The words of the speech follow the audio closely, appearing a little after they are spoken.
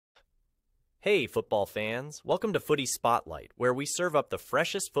Hey, football fans. Welcome to Footy Spotlight, where we serve up the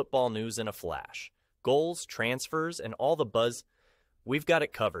freshest football news in a flash. Goals, transfers, and all the buzz. We've got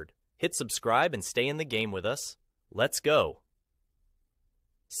it covered. Hit subscribe and stay in the game with us. Let's go.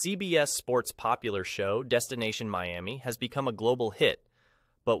 CBS Sports' popular show, Destination Miami, has become a global hit,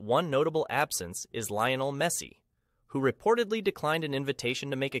 but one notable absence is Lionel Messi, who reportedly declined an invitation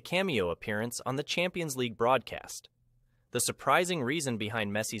to make a cameo appearance on the Champions League broadcast. The surprising reason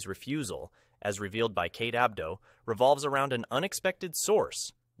behind Messi's refusal, as revealed by Kate Abdo, revolves around an unexpected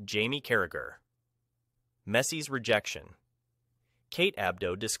source, Jamie Carragher. Messi's rejection. Kate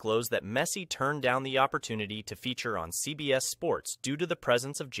Abdo disclosed that Messi turned down the opportunity to feature on CBS Sports due to the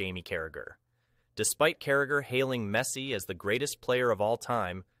presence of Jamie Carragher. Despite Carragher hailing Messi as the greatest player of all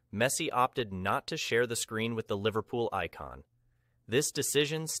time, Messi opted not to share the screen with the Liverpool icon. This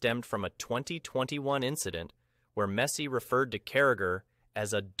decision stemmed from a 2021 incident where Messi referred to Carragher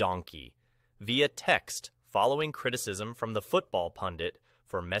as a donkey via text following criticism from the football pundit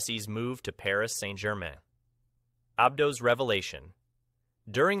for Messi's move to Paris Saint-Germain. Abdo's revelation.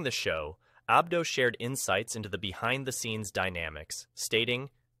 During the show, Abdo shared insights into the behind-the-scenes dynamics, stating,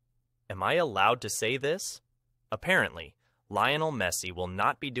 "Am I allowed to say this?" Apparently, Lionel Messi will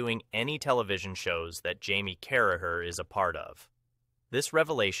not be doing any television shows that Jamie Carragher is a part of. This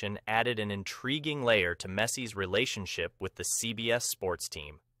revelation added an intriguing layer to Messi's relationship with the CBS Sports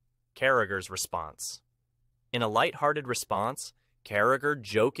team. Carragher's response. In a light-hearted response, Carragher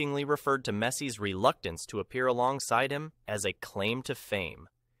jokingly referred to Messi's reluctance to appear alongside him as a claim to fame.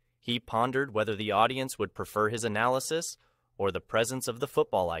 He pondered whether the audience would prefer his analysis or the presence of the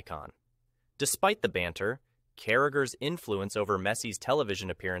football icon. Despite the banter, Carragher's influence over Messi's television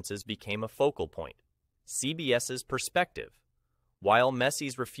appearances became a focal point. CBS's perspective. While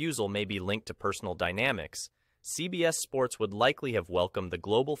Messi's refusal may be linked to personal dynamics, CBS Sports would likely have welcomed the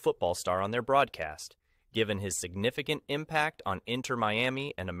global football star on their broadcast, given his significant impact on Inter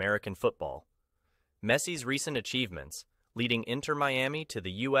Miami and American football. Messi's recent achievements, leading Inter Miami to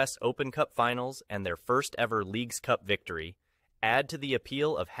the U.S. Open Cup Finals and their first ever Leagues Cup victory, add to the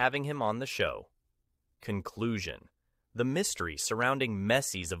appeal of having him on the show. Conclusion. The mystery surrounding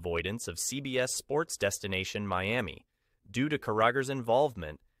Messi's avoidance of CBS Sports Destination Miami, due to Carragher's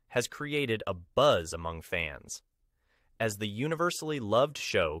involvement, has created a buzz among fans. As the universally loved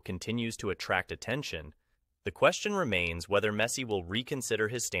show continues to attract attention, the question remains whether Messi will reconsider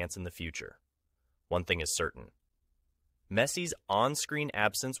his stance in the future. One thing is certain. Messi's on-screen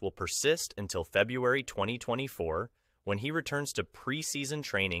absence will persist until February 2024, when he returns to preseason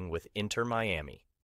training with Inter Miami.